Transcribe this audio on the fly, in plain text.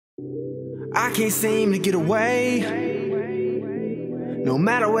I can't seem to get away. No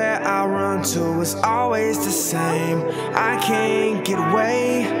matter where I run to, it's always the same. I can't get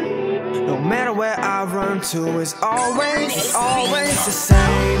away. No matter where I run to, it's always the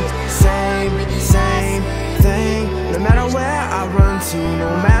same thing. No matter where I run to,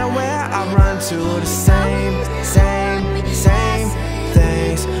 no matter where I run to, the same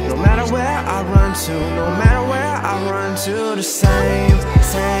things. No matter where I run to, no matter where I run to, the same things.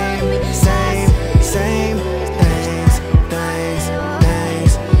 The same things.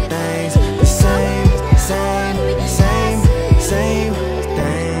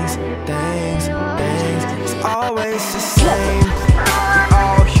 It's always the same. We're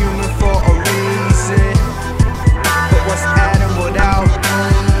all human for a reason, but what's Adam without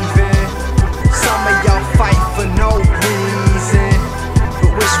Eve? Some of y'all fight for no reason,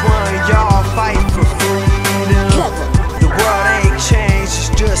 but which one of y'all fight for freedom? The world ain't changed, it's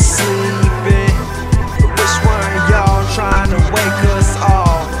just sleeping. But which one of y'all trying to wake us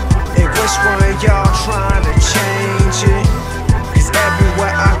all? And which one of y'all trying to change it? Cause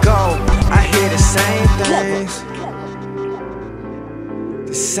everywhere I go, I hear the same things.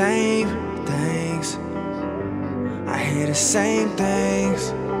 The same things. I hear the same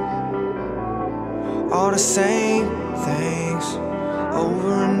things. All the same things.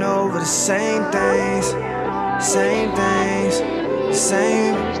 Over and over the same things. Same things. The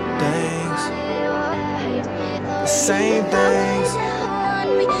same things. The same things.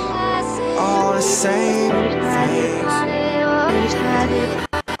 All the same things.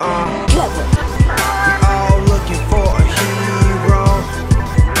 We all looking for a hero,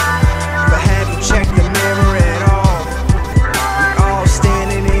 but have you checked the mirror at all? We all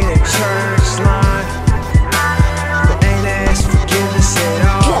standing in a church line, but ain't asked forgiveness at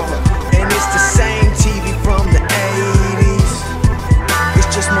all. And it's the same TV from the 80s. It's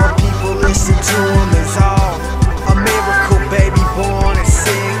just more people listen to them is all. A miracle baby born at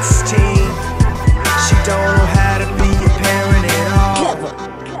 16. She don't know how to be a parent at all.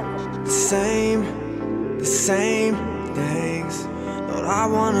 The same things. Lord, I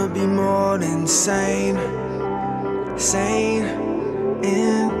wanna be more than sane. Insane.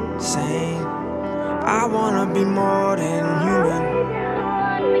 I wanna be more than human.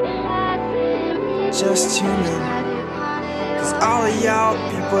 Just human. Cause all of y'all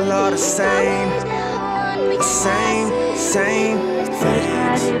people are the same. Same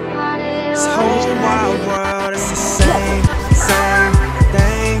things. This whole wide world is the same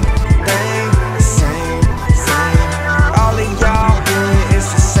thing. All of y'all here is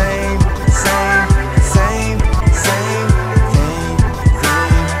the same thing.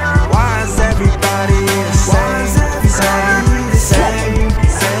 Why is everybody the same? Why is everybody the same?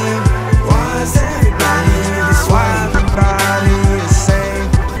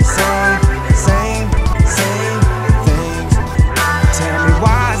 Things. Tell me,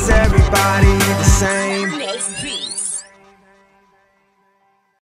 why is everybody the same?